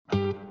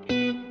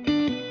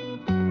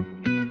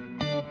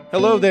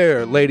Hello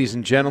there, ladies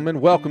and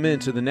gentlemen. Welcome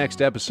into the next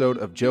episode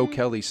of Joe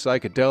Kelly's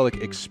Psychedelic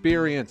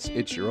Experience.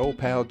 It's your old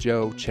pal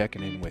Joe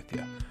checking in with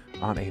you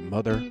on a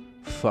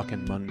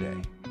motherfucking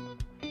Monday.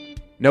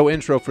 No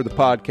intro for the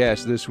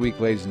podcast this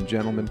week, ladies and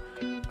gentlemen.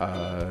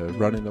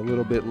 Running a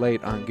little bit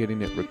late on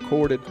getting it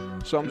recorded,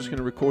 so I'm just going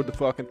to record the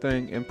fucking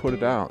thing and put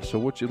it out. So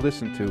what you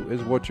listen to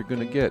is what you're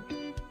going to get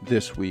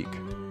this week.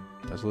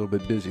 I was a little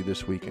bit busy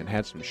this weekend,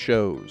 had some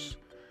shows,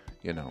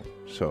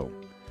 so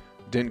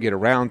didn't get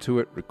around to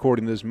it,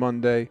 recording this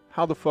Monday.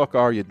 How the fuck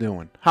are you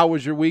doing? How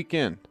was your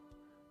weekend?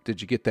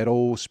 Did you get that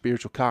old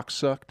spiritual cock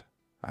sucked?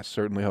 I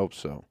certainly hope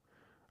so.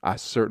 I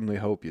certainly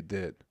hope you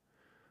did.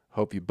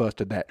 Hope you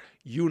busted that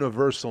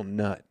universal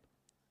nut.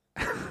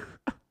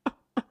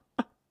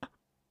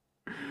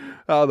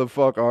 How the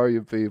fuck are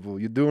you people?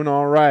 You doing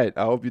all right?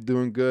 I hope you're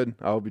doing good.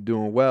 I hope you're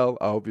doing well.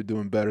 I hope you're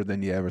doing better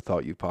than you ever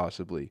thought you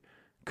possibly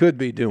could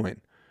be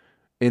doing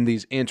in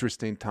these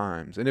interesting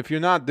times. And if you're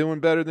not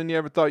doing better than you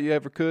ever thought you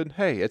ever could,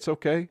 hey, it's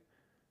okay.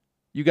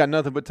 You got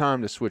nothing but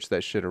time to switch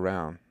that shit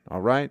around,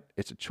 all right?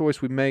 It's a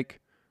choice we make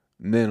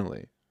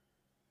mentally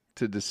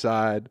to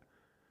decide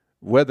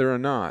whether or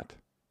not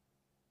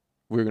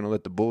we're going to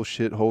let the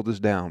bullshit hold us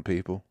down,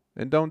 people.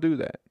 And don't do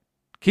that.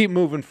 Keep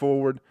moving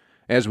forward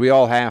as we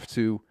all have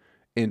to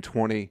in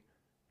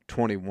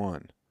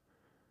 2021.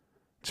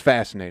 It's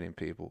fascinating,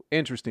 people.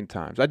 Interesting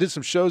times. I did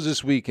some shows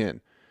this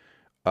weekend.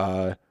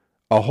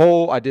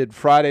 I did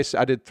Friday,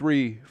 I did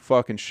 3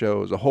 fucking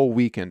shows, a whole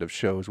weekend of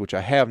shows, which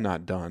I have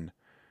not done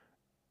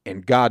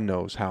in God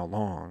knows how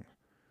long.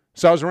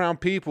 So I was around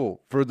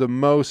people for the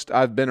most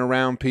I've been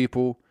around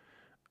people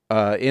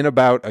in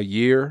about a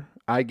year,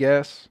 I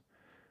guess.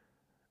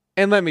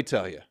 And let me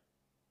tell you,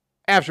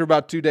 after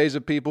about 2 days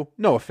of people,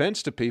 no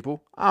offense to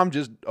people, I'm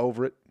just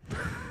over it.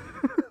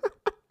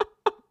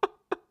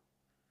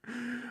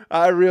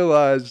 I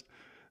realized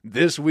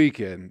this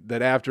weekend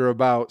that after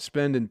about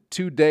spending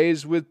 2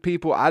 days with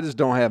people, I just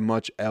don't have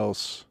much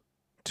else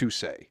to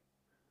say.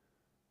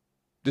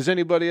 Does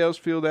anybody else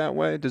feel that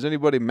way? Does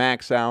anybody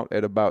max out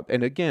at about,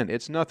 and again,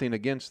 it's nothing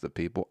against the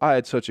people. I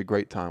had such a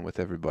great time with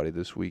everybody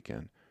this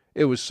weekend.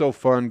 It was so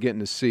fun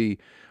getting to see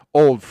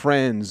old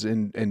friends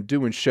and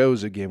doing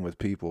shows again with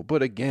people.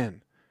 But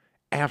again,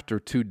 after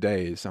 2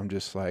 days, I'm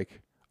just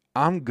like,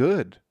 I'm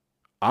good.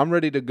 I'm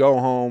ready to go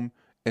home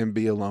and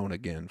be alone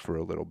again for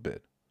a little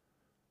bit.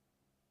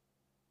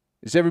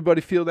 Does everybody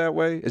feel that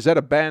way? Is that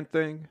a bad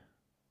thing?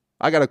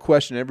 I got to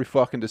question every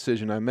fucking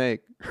decision I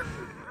make.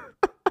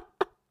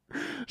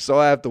 So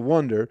I have to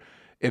wonder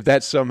if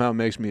that somehow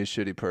makes me a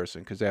shitty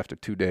person, because after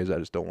 2 days, I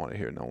just don't want to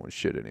hear no one's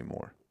shit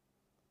anymore.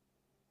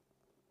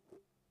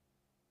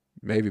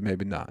 Maybe,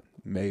 maybe not.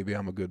 Maybe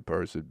I'm a good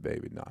person,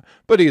 maybe not.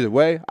 But either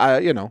way,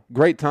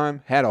 great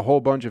time. Had a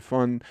whole bunch of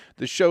fun.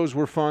 The shows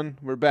were fun.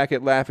 We're back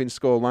at Laughing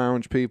Skull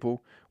Lounge,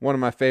 people. One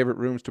of my favorite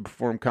rooms to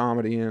perform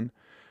comedy in.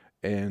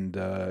 And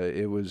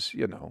it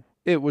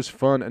was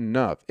fun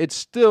enough. It's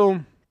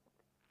still,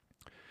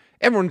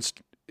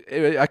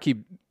 I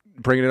keep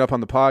bringing it up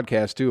on the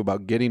podcast too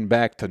about getting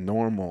back to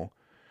normal.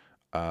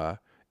 And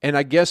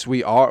I guess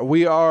we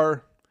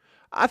are,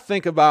 I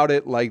think about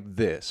it like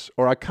this,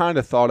 or I kind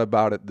of thought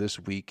about it this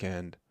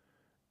weekend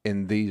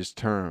in these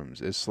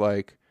terms. It's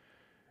like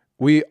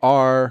we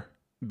are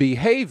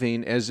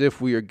behaving as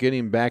if we are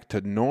getting back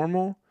to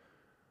normal,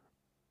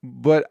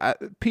 but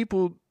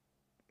people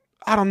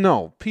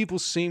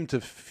seem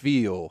to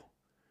feel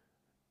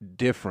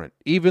different.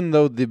 Even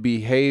though the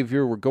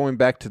behavior, we're going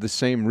back to the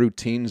same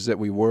routines that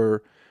we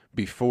were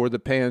before the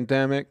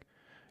pandemic,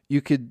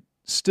 you could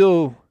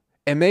still,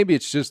 and maybe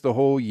it's just the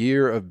whole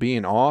year of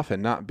being off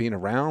and not being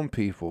around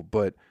people,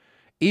 but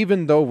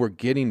even though we're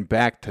getting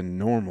back to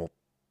normal,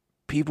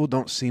 people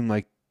don't seem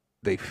like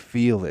they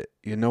feel it.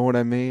 You know what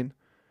I mean?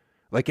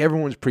 Like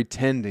everyone's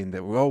pretending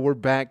that, well, we're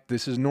back,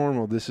 this is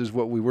normal, this is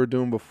what we were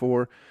doing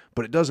before,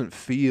 but it doesn't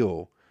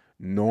feel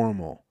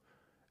normal.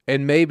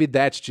 And maybe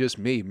that's just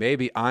me.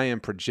 Maybe I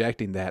am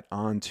projecting that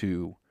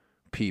onto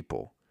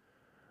people.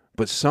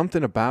 But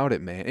something about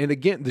it, man. And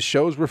again, the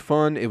shows were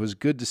fun. It was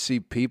good to see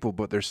people,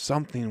 but there's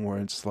something where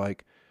it's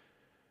like,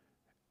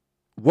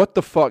 what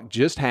the fuck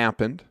just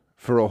happened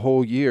for a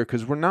whole year?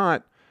 Because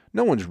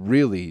no one's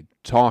really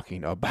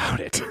talking about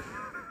it.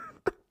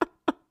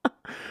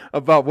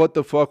 About what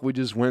the fuck we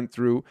just went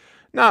through,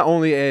 not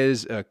only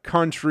as a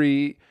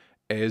country,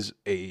 as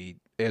the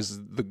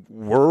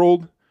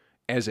world,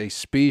 as a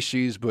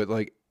species, but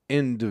like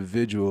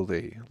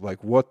individually.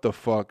 Like, what the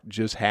fuck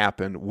just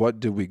happened? What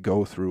did we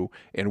go through?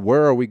 And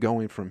where are we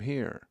going from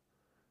here?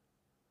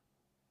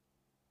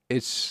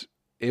 It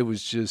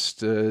was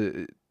just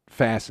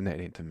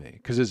fascinating to me.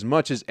 Because as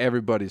much as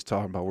everybody's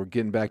talking about we're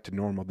getting back to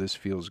normal, this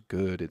feels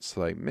good, it's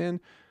like, man,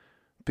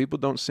 people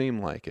don't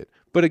seem like it.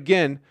 But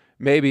again,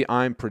 maybe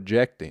I'm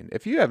projecting.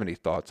 If you have any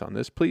thoughts on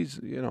this, please,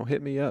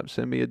 hit me up,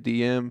 send me a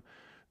DM,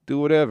 do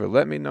whatever.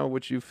 Let me know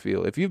what you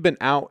feel. If you've been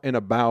out and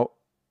about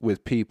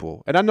with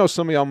people, and I know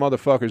some of y'all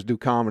motherfuckers do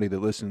comedy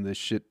that listen to this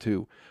shit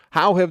too.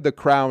 How have the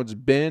crowds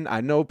been? I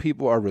know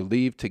people are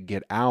relieved to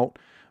get out,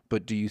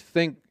 but do you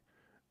think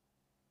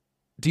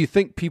do you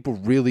think people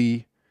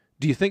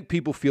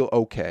feel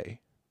okay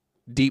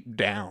deep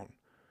down?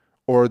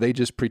 Or are they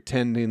just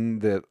pretending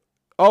that,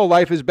 oh,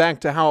 life is back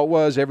to how it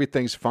was,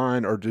 everything's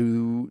fine? Or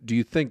do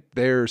you think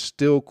they're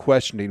still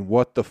questioning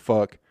what the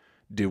fuck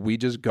did we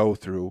just go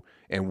through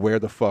and where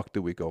the fuck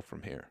do we go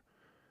from here?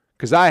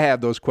 Because I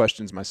have those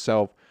questions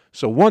myself.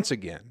 So once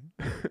again,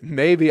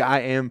 maybe I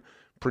am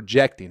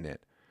projecting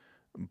it,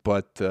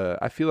 but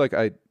I feel like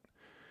I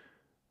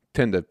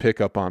tend to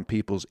pick up on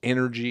people's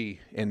energy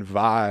and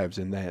vibes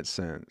in that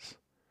sense.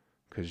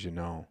 Because,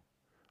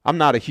 I'm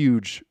not a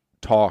huge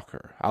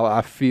talker.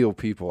 I feel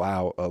people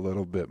out a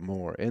little bit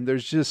more. And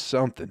there's just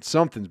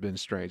something's been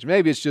strange.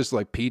 Maybe it's just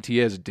like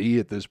PTSD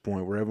at this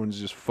point where everyone's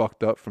just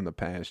fucked up from the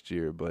past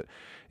year. But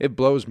it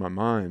blows my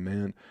mind,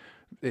 man.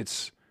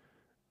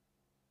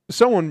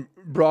 Someone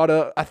brought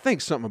up, I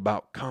think, something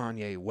about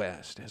Kanye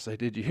West. It's like,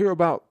 did you hear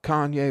about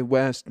Kanye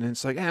West? And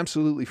it's like,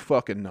 absolutely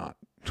fucking not.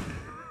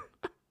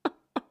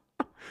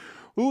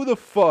 Who the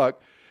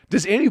fuck?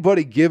 Does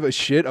anybody give a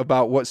shit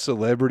about what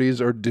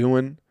celebrities are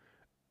doing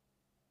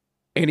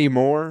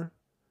anymore?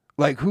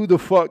 Like, who the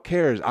fuck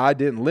cares? I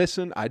didn't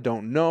listen. I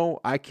don't know.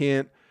 I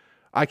can't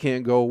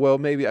go, well,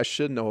 maybe I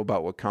should know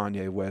about what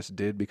Kanye West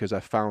did because I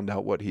found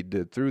out what he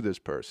did through this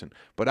person.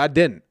 But I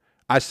didn't.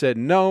 I said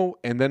no,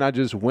 and then I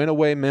just went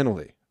away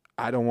mentally.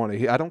 I don't want to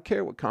hear. I don't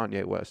care what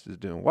Kanye West is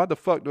doing. Why the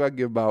fuck do I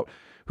give about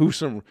who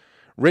some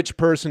rich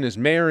person is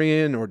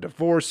marrying or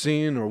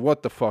divorcing or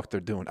what the fuck they're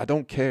doing? I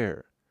don't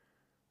care.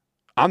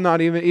 I'm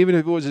not even if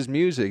it was his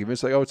music, if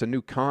it's like, oh, it's a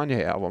new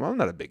Kanye album. I'm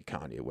not a big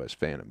Kanye West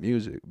fan of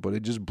music, but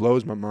it just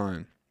blows my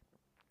mind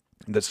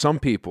that some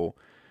people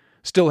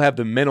still have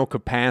the mental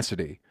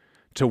capacity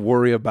to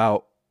worry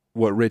about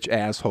what rich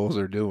assholes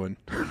are doing.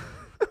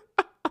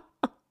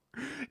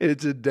 In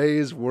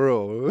today's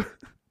world.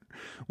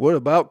 What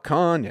about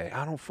Kanye?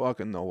 I don't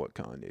fucking know what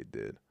Kanye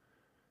did.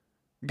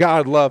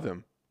 God love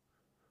him.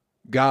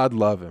 God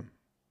love him.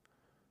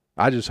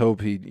 I just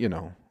hope he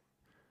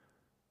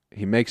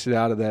makes it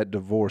out of that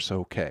divorce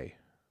okay.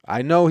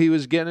 I know he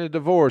was getting a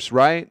divorce,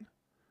 right?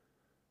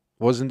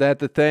 Wasn't that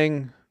the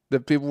thing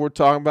that people were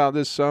talking about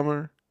this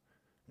summer?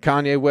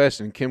 Kanye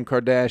West and Kim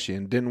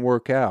Kardashian didn't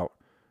work out.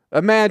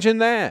 Imagine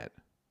that.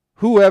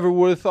 Whoever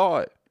would have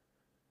thought?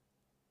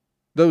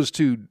 Those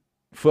two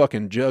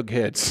fucking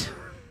jugheads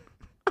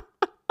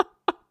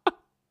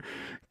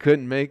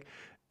couldn't make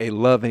a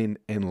loving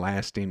and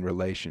lasting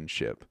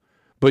relationship.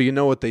 But you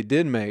know what they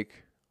did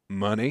make?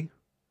 Money.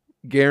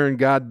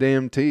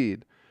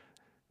 Guaranteed.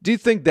 Do you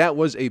think that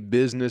was a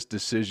business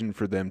decision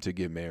for them to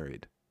get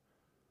married?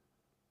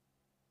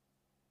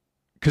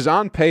 Because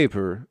on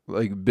paper,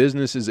 like,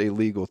 business is a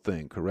legal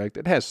thing, correct?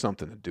 It has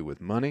something to do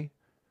with money.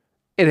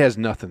 It has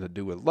nothing to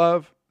do with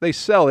love. They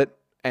sell it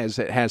as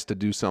it has to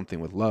do something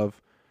with love.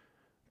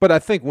 But I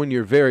think when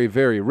you're very,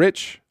 very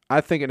rich,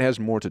 I think it has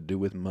more to do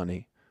with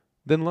money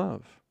than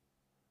love.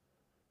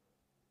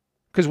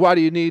 Because why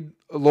do you need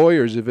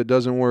lawyers if it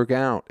doesn't work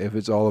out, if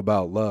it's all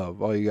about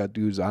love? All you got to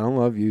do is, I don't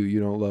love you, you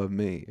don't love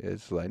me.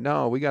 It's like,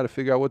 no, we got to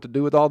figure out what to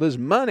do with all this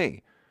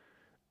money.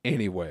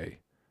 Anyway,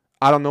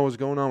 I don't know what's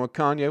going on with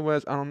Kanye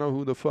West. I don't know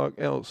who the fuck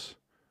else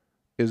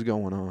is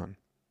going on.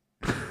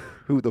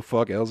 Who the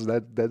fuck else?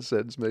 That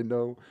sentence made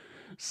no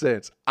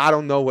sense. I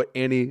don't know what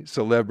any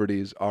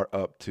celebrities are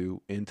up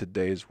to in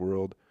today's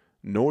world,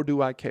 nor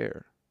do I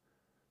care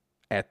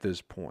at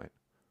this point.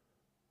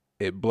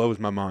 It blows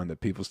my mind that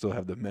people still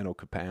have the mental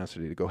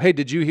capacity to go, hey,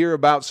 did you hear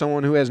about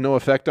someone who has no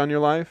effect on your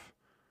life?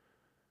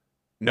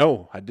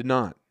 No, I did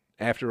not.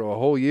 After a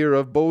whole year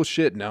of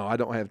bullshit, no, I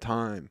don't have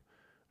time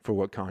for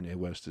what Kanye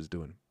West is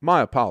doing.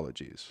 My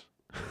apologies.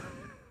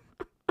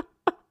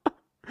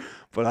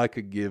 But I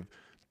could give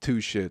two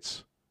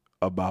shits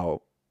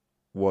about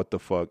what the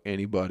fuck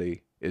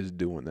anybody is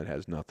doing that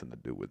has nothing to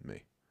do with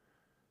me.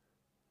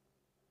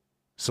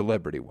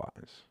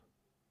 Celebrity-wise.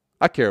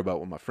 I care about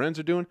what my friends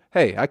are doing.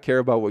 Hey, I care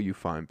about what you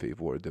fine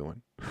people are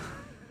doing.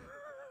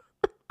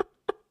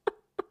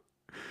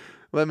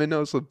 Let me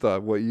know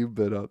sometime what you've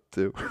been up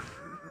to.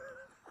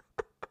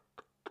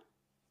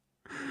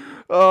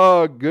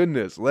 Oh,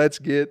 goodness. Let's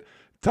get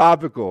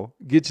topical.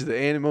 Get you the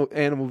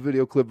animal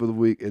video clip of the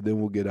week, and then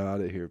we'll get out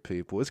of here,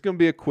 people. It's going to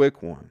be a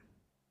quick one.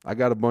 I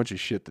got a bunch of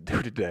shit to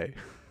do today.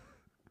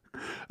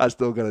 I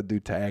still got to do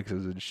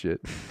taxes and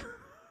shit.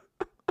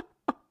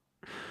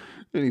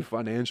 Any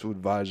financial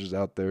advisors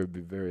out there would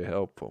be very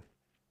helpful.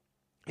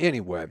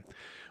 Anyway,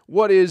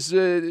 what is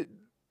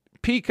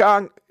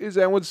Peacock? Is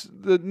that what's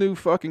the new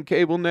fucking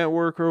cable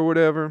network or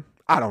whatever?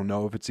 I don't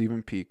know if it's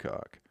even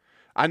Peacock.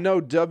 I know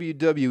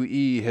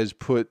WWE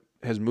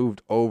has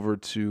moved over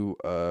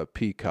to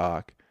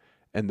Peacock,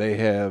 and they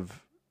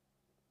have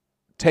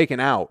taken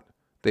out,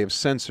 they have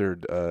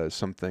censored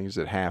some things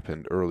that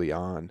happened early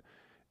on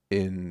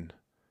in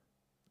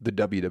the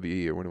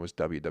WWE or when it was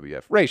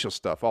WWF. Racial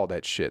stuff, all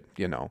that shit,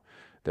 you know.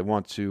 They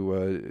want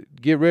to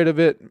get rid of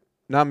it,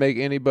 not make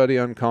anybody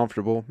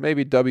uncomfortable.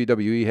 Maybe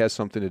WWE has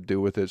something to do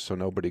with it so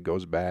nobody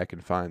goes back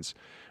and finds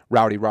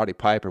Rowdy Roddy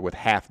Piper with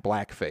half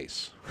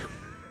blackface.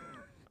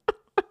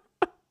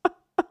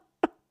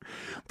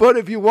 But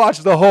if you watch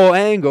the whole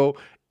angle,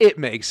 it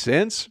makes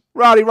sense.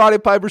 Roddy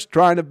Piper's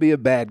trying to be a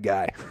bad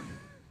guy.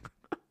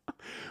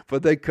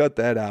 But they cut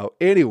that out.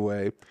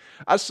 Anyway,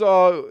 I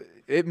saw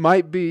it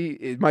might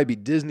be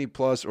Disney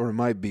Plus or it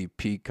might be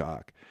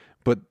Peacock.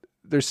 But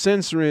they're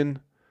censoring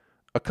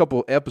a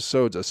couple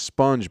episodes of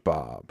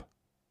SpongeBob.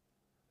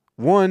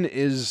 One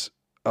is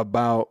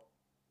about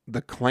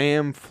the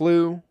clam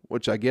flu,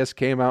 which I guess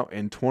came out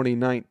in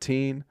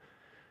 2019.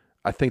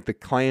 I think the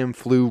clam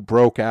flu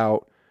broke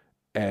out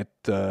at,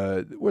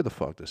 where the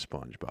fuck does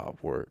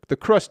SpongeBob work? The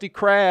Krusty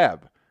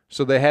Krab.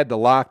 So they had to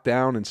lock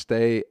down and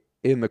stay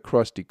in the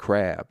Krusty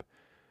Krab.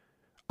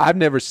 I've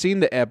never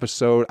seen the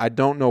episode. I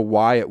don't know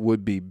why it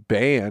would be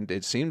banned.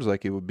 It seems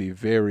like it would be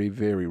very,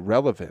 very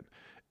relevant.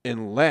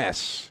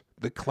 Unless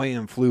the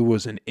clam flu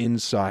was an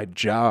inside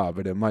job,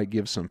 and it might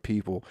give some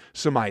people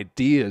some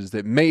ideas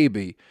that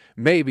maybe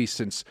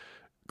since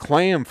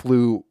clam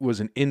flu was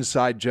an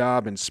inside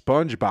job in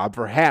SpongeBob,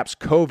 perhaps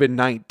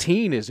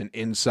COVID-19 is an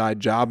inside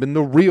job in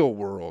the real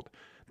world.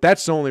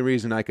 That's the only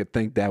reason I could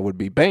think that would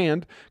be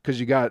banned, because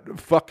you got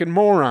fucking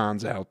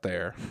morons out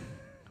there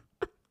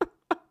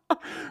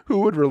who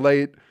would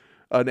relate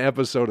an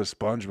episode of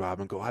SpongeBob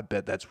and go, I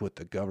bet that's what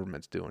the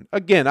government's doing.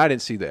 Again, I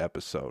didn't see the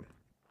episode.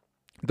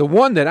 The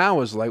one that I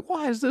was like,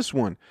 why is this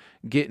one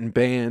getting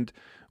banned,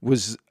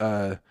 was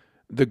the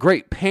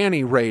Great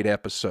Panty Raid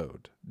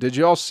episode. Did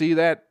y'all see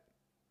that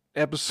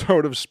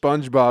episode of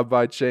SpongeBob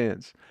by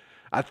chance?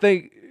 I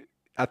think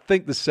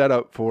the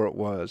setup for it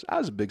was, I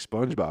was a big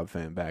SpongeBob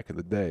fan back in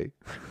the day.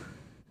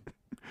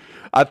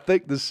 I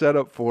think the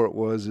setup for it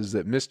is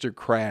that Mr.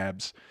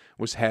 Krabs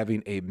was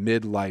having a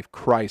midlife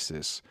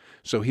crisis.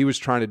 So he was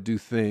trying to do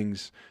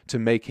things to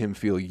make him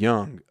feel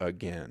young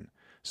again.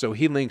 So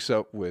he links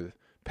up with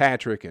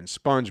Patrick and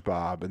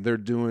SpongeBob, and they're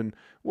doing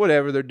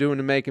whatever they're doing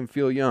to make him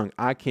feel young.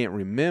 I can't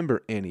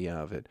remember any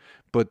of it,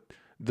 but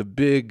the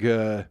big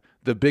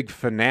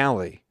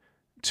finale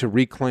to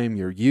reclaim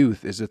your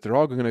youth is that they're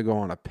all going to go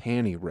on a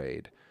panty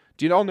raid.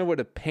 Do you all know what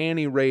a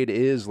panty raid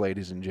is,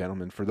 ladies and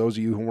gentlemen, for those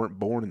of you who weren't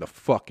born in the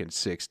fucking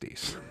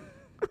 60s?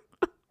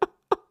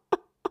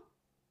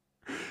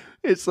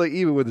 It's like,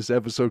 even when this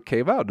episode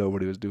came out,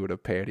 nobody was doing a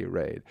panty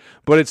raid.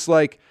 But it's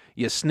like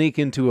you sneak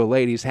into a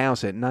lady's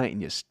house at night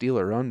and you steal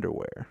her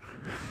underwear.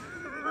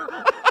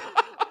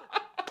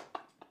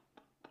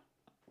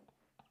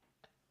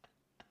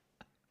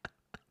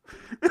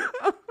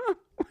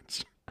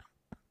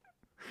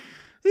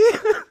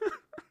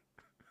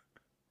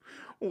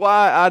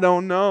 Why? I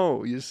don't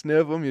know. You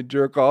sniff them, you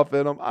jerk off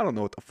in them. I don't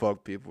know what the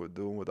fuck people are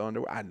doing with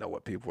underwear. I know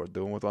what people are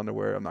doing with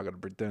underwear. I'm not going to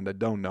pretend I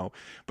don't know.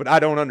 But I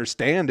don't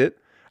understand it.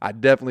 I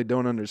definitely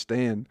don't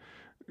understand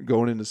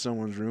going into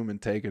someone's room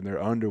and taking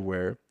their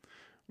underwear.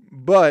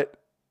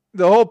 But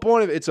the whole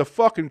point of it, it's a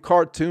fucking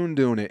cartoon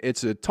doing it.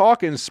 It's a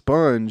talking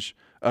sponge,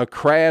 a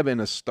crab,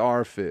 and a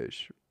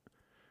starfish.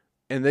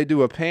 And they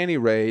do a panty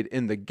raid,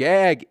 and the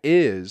gag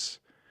is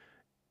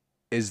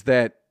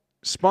that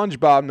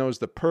SpongeBob knows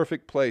the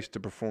perfect place to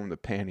perform the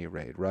panty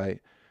raid, right?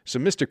 So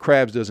Mr.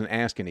 Krabs doesn't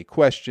ask any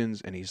questions,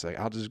 and he's like,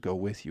 I'll just go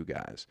with you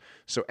guys.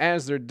 So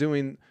as they're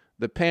doing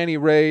the panty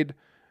raid,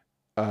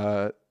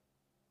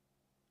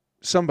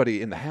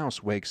 somebody in the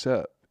house wakes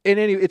up. And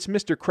it's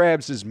Mr.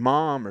 Krabs'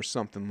 mom or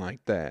something like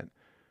that.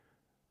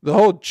 The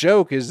whole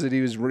joke is that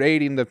he was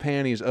raiding the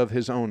panties of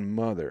his own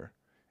mother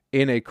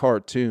in a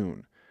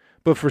cartoon.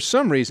 But for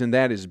some reason,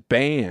 that is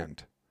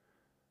banned.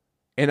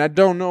 And I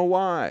don't know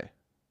why.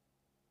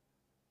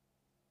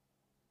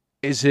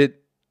 Is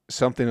it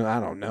something, I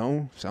don't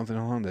know, something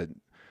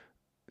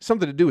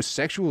to do with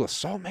sexual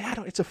assault?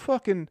 Man, it's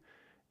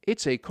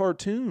a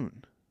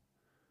cartoon.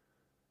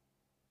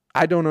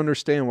 I don't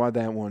understand why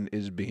that one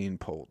is being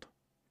pulled.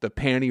 The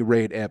panty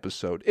raid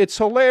episode. It's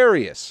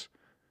hilarious.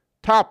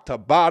 Top to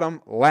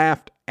bottom,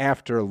 laugh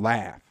after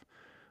laugh.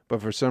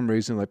 But for some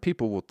reason, like,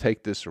 people will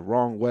take this the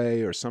wrong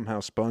way, or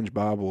somehow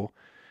SpongeBob will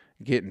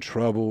get in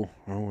trouble,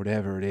 or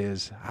whatever it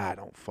is. I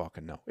don't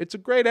fucking know. It's a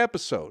great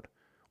episode.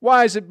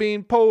 Why is it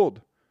being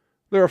pulled?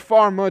 There are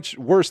far much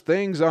worse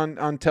things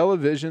on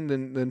television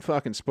than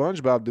fucking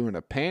SpongeBob doing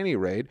a panty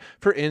raid.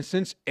 For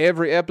instance,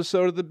 every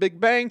episode of The Big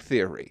Bang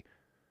Theory.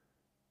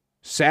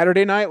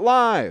 Saturday Night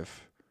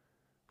Live.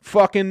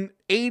 Fucking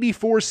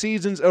 84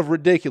 seasons of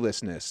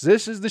ridiculousness.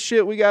 This is the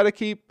shit we got to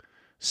keep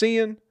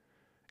seeing.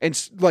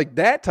 And like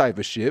that type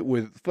of shit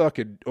with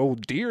fucking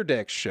old Deer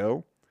Deck's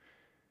show.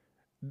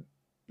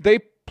 They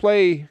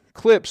play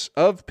clips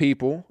of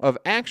people, of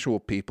actual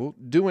people,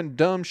 doing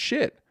dumb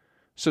shit.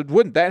 So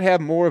wouldn't that have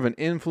more of an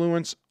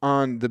influence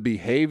on the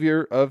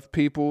behavior of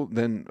people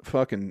than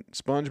fucking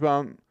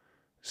SpongeBob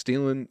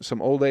stealing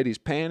some old lady's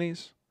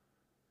panties?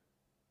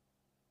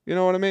 You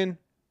know what I mean?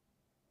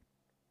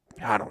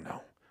 I don't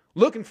know.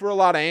 Looking for a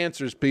lot of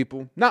answers,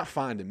 people. Not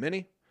finding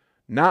many.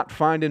 Not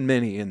finding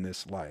many in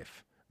this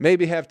life.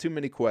 Maybe have too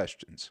many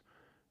questions.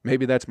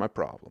 Maybe that's my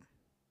problem.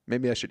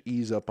 Maybe I should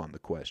ease up on the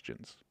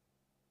questions.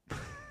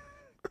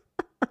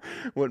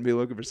 Wouldn't be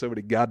looking for so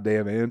many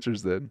goddamn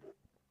answers then.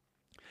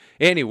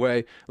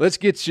 Anyway, let's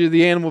get you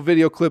the animal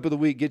video clip of the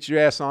week. Get your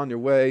ass on your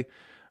way.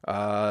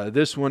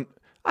 This one,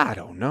 I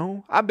don't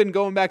know. I've been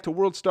going back to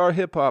World Star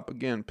Hip Hop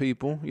again,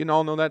 people. You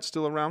all know that's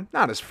still around.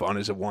 Not as fun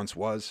as it once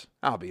was.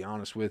 I'll be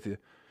honest with you.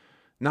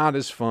 Not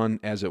as fun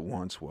as it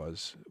once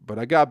was. But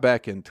I got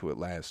back into it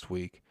last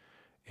week.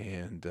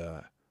 And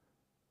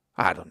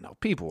I don't know.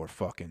 People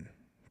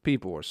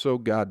are so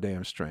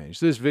goddamn strange.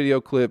 This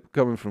video clip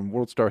coming from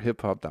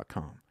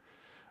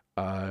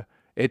worldstarhiphop.com.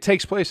 It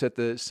takes place at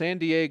the San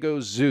Diego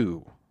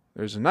Zoo.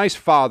 There's a nice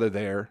father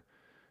there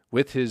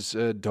with his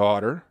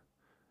daughter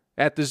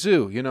at the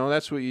zoo. You know,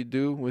 that's what you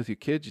do with your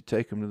kids. You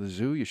take them to the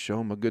zoo. You show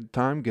them a good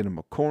time. Get them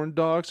a corn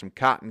dog, some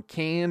cotton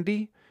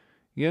candy,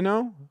 you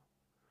know.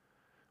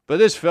 But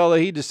this fella,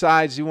 he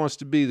decides he wants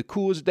to be the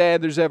coolest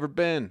dad there's ever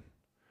been.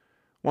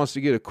 Wants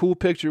to get a cool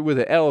picture with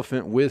an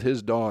elephant with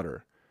his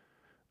daughter.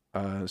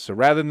 So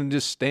rather than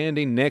just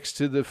standing next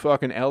to the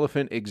fucking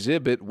elephant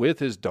exhibit with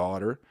his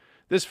daughter,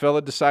 this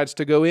fella decides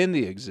to go in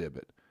the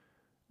exhibit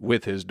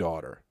with his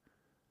daughter.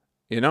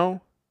 You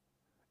know?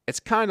 It's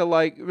kind of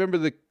like,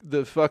 remember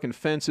the fucking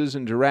fences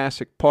in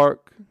Jurassic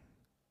Park?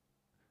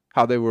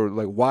 How they were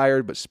like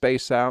wired but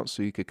spaced out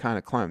so you could kind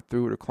of climb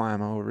through it or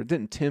climb over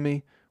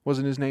it.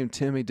 Wasn't his name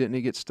Timmy? Didn't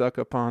he get stuck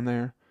up on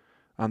there?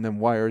 On them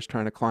wires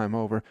trying to climb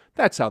over?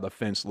 That's how the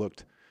fence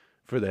looked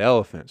for the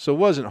elephant. So it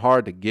wasn't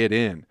hard to get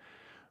in.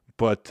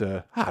 But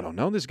I don't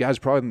know. This guy's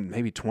probably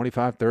maybe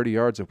 25, 30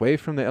 yards away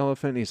from the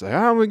elephant. He's like,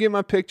 I'm going to get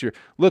my picture.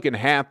 Looking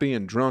happy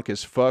and drunk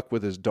as fuck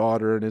with his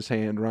daughter in his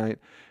hand, right?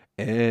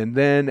 And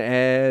then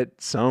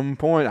at some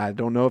point, I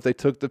don't know if they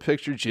took the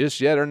picture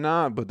just yet or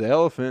not, but the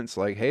elephant's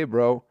like, hey,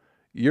 bro,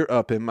 you're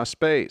up in my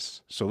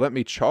space. So let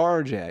me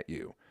charge at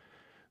you.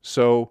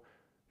 So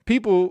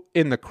people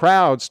in the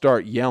crowd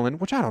start yelling,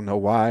 which I don't know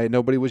why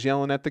nobody was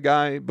yelling at the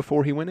guy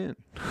before he went in.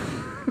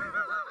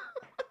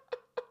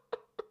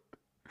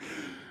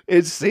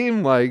 It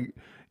seemed like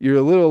you're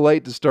a little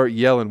late to start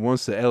yelling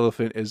once the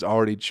elephant is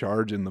already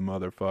charging the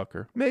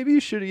motherfucker. Maybe you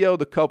should have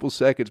yelled a couple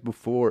seconds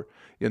before,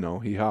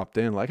 he hopped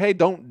in. Like, hey,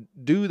 don't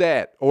do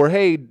that. Or,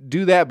 hey,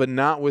 do that, but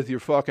not with your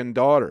fucking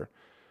daughter.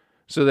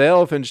 So the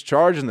elephant's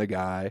charging the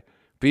guy.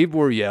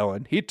 People were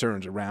yelling. He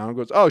turns around and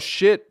goes, oh,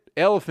 shit,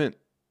 elephant,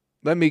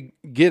 let me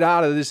get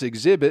out of this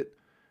exhibit,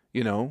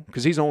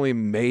 because he's only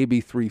maybe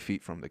 3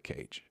 feet from the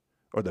cage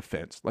or the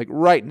fence, like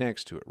right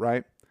next to it,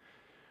 right?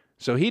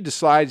 So he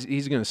decides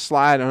he's going to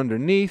slide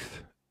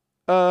underneath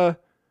the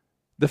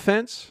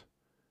fence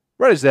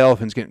right as the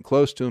elephant's getting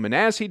close to him. And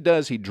as he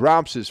does, he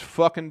drops his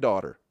fucking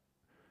daughter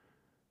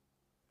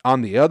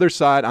on the other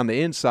side, on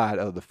the inside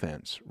of the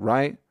fence,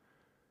 right?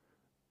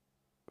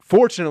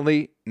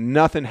 Fortunately,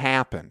 nothing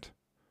happened.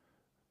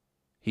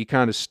 He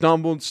kind of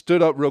stumbled,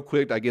 stood up real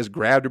quick, I guess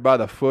grabbed her by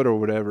the foot or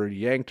whatever, and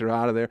yanked her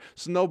out of there.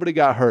 So nobody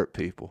got hurt,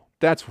 people.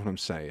 That's what I'm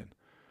saying.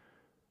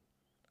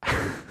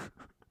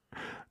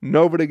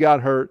 Nobody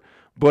got hurt.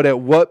 But at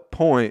what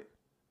point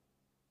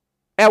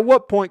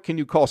can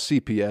you call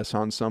CPS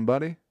on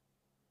somebody?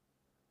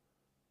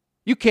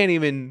 You can't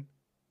even,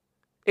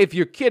 if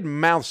your kid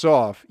mouths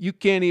off, you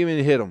can't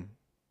even hit them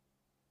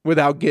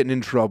without getting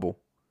in trouble.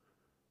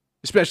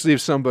 Especially if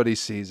somebody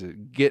sees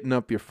it, getting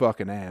up your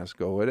fucking ass,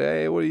 going,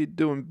 hey, what are you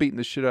doing beating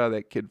the shit out of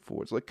that kid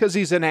for? It's like, because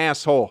he's an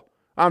asshole.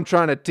 I'm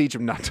trying to teach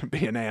him not to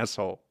be an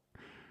asshole.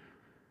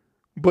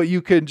 But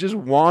you can just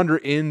wander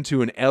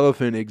into an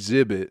elephant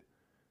exhibit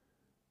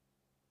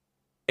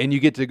and you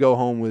get to go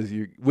home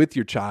with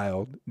your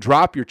child,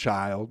 drop your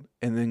child,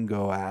 and then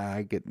go,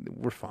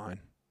 we're fine.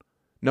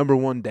 Number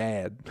one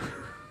dad.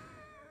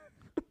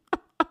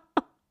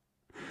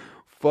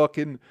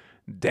 Fucking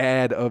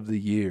dad of the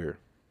year.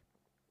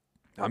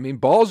 I mean,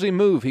 ballsy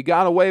move. He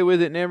got away with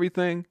it and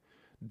everything.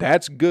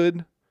 That's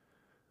good.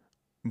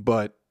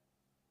 But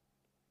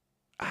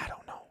I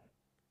don't know.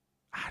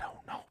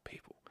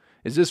 People.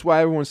 Is this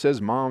why everyone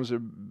says moms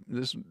are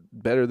this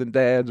better than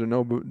dads, or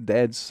no,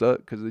 dads suck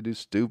because they do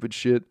stupid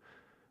shit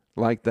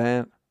like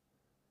that?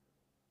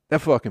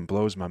 That fucking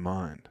blows my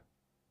mind.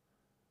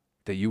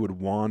 That you would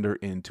wander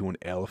into an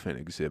elephant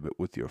exhibit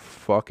with your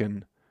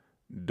fucking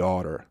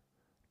daughter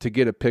to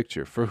get a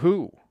picture. For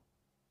who?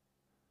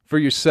 For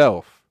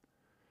yourself.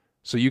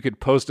 So you could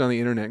post on the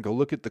internet and go,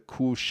 look at the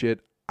cool shit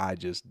I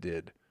just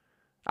did.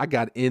 I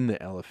got in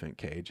the elephant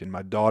cage and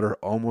my daughter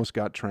almost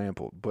got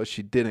trampled, but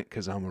she didn't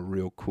because I'm a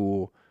real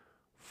cool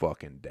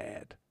fucking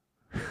dad.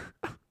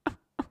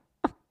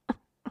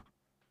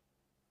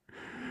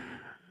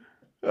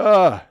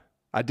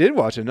 I did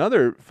watch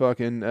another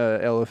fucking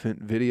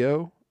elephant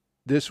video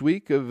this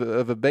week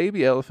of a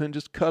baby elephant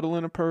just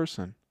cuddling a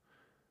person.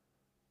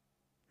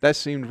 That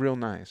seemed real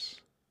nice.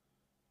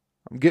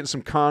 I'm getting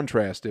some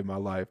contrast in my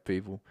life,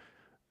 people.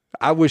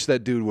 I wish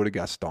that dude would have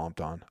got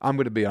stomped on. I'm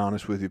going to be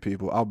honest with you,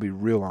 people. I'll be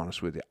real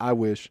honest with you.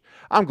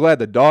 I'm glad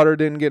the daughter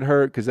didn't get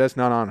hurt because that's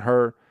not on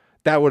her.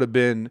 That would have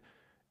been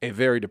a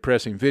very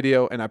depressing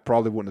video, and I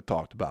probably wouldn't have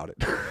talked about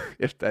it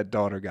if that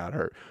daughter got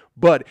hurt.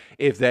 But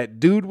if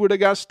that dude would have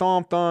got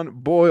stomped on,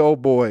 boy, oh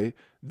boy,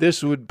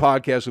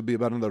 podcast would be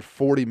about another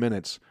 40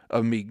 minutes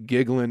of me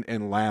giggling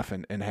and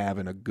laughing and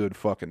having a good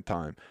fucking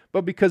time.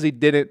 But because he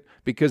didn't,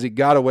 because he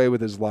got away with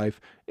his life,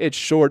 it's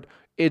short,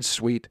 it's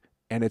sweet,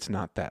 and it's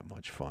not that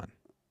much fun.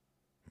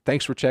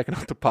 Thanks for checking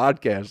out the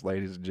podcast,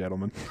 ladies and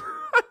gentlemen.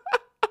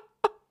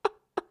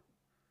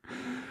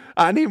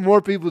 I need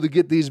more people to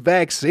get these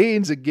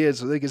vaccines again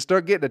so they can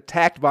start getting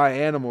attacked by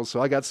animals, so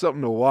I got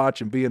something to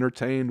watch and be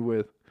entertained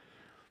with.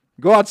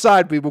 Go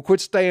outside, people. Quit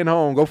staying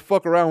home. Go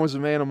fuck around with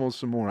some animals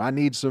some more. I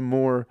need some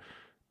more.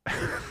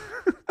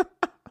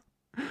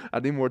 I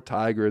need more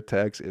tiger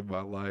attacks in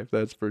my life.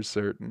 That's for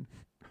certain.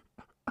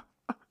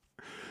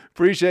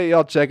 Appreciate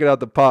y'all checking out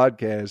the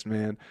podcast,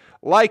 man.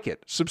 Like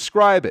it.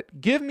 Subscribe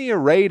it. Give me a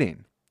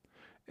rating.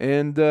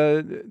 And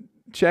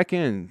check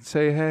in.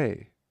 Say,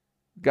 hey.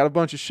 Got a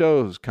bunch of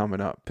shows coming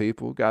up,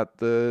 people.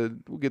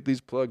 We'll get these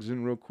plugs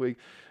in real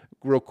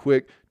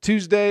quick.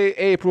 Tuesday,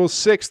 April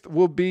 6th,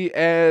 we'll be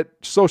at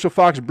Social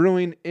Fox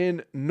Brewing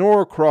in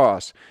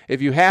Norcross.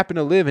 If you happen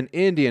to live in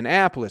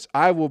Indianapolis,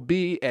 I will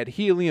be at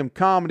Helium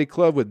Comedy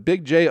Club with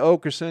Big J.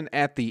 Okerson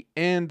at the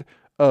end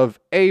of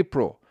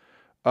April.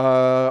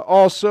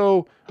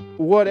 Also,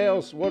 what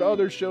else? What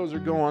other shows are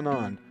going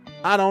on?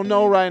 I don't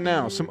know right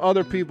now. Some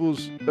other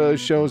people's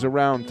shows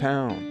around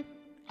town.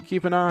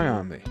 Keep an eye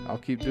on me. I'll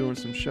keep doing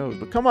some shows.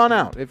 But come on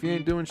out. If you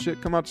ain't doing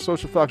shit, come out to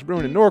Social Fox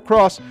Brewing in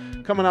Norcross.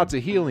 Coming out to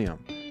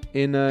Helium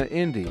in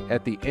Indy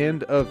at the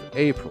end of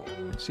April.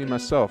 See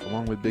myself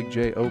along with Big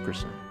J.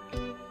 Okerson.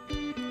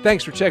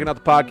 Thanks for checking out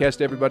the podcast,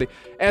 everybody.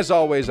 As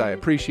always, I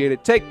appreciate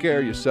it. Take care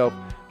of yourself.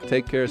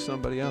 Take care of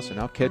somebody else. And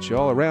I'll catch you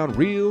all around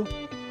real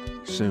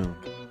soon.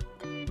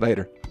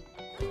 Later.